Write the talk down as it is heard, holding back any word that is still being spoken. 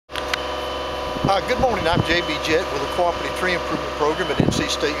Good morning, I'm Jett with the Cooperative Tree Improvement Program at NC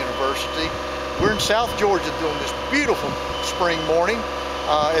State University. We're in South Georgia doing this beautiful spring morning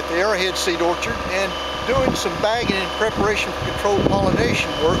at the Arrowhead Seed Orchard and doing some bagging in preparation for controlled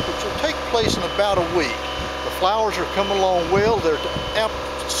pollination work, which will take place in about a week. The flowers are coming along well. They're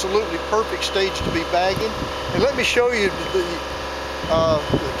absolutely perfect stage to be bagging. And let me show you the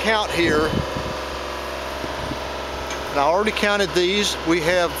count here. And I already counted these. We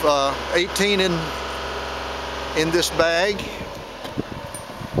have 18 in this bag,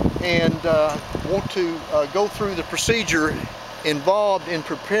 and want to go through the procedure involved in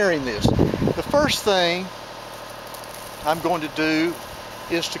preparing this. The first thing I'm going to do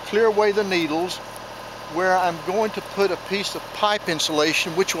is to clear away the needles, where I'm going to put a piece of pipe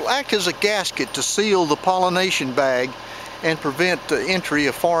insulation which will act as a gasket to seal the pollination bag and prevent the entry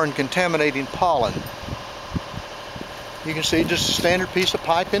of foreign contaminating pollen. You can see just a standard piece of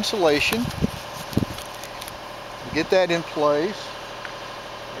pipe insulation. Get that in place.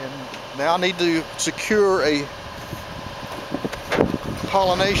 And now I need to secure a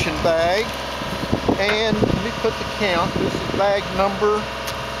pollination bag. And let me put the count. This is bag number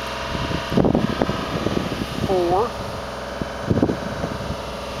 4.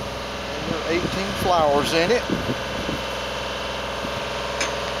 And there are 18 flowers in it.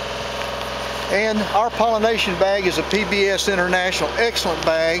 And our pollination bag is a PBS International excellent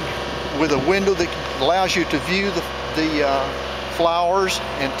bag with a window that allows you to view the flowers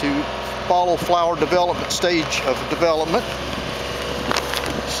and to follow flower development stage of development.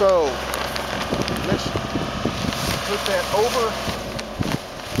 So let's put that over,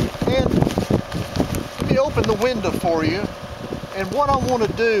 and let me open the window for you. And what I want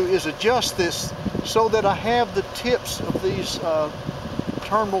to do is adjust this so that I have the tips of these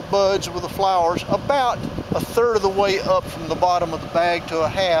terminal buds with the flowers about a third of the way up from the bottom of the bag to a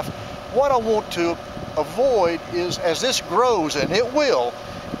half. What I want to avoid is, as this grows, and it will,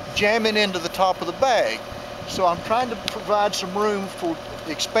 jamming into the top of the bag. So I'm trying to provide some room for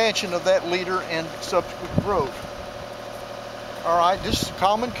expansion of that leader and subsequent growth. Alright, this is a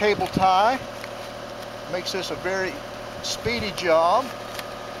common cable tie. Makes this a very speedy job.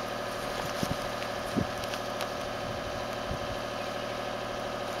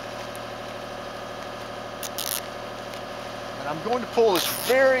 And I'm going to pull this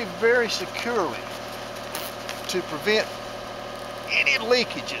very, very securely to prevent any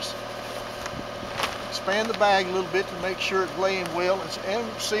leakages. Expand the bag a little bit to make sure it's laying well,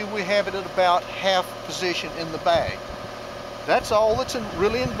 and see we have it at about half position in the bag. That's all that's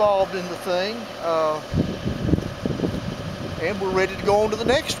really involved in the thing, and we're ready to go on to the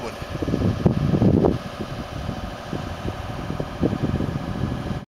next one.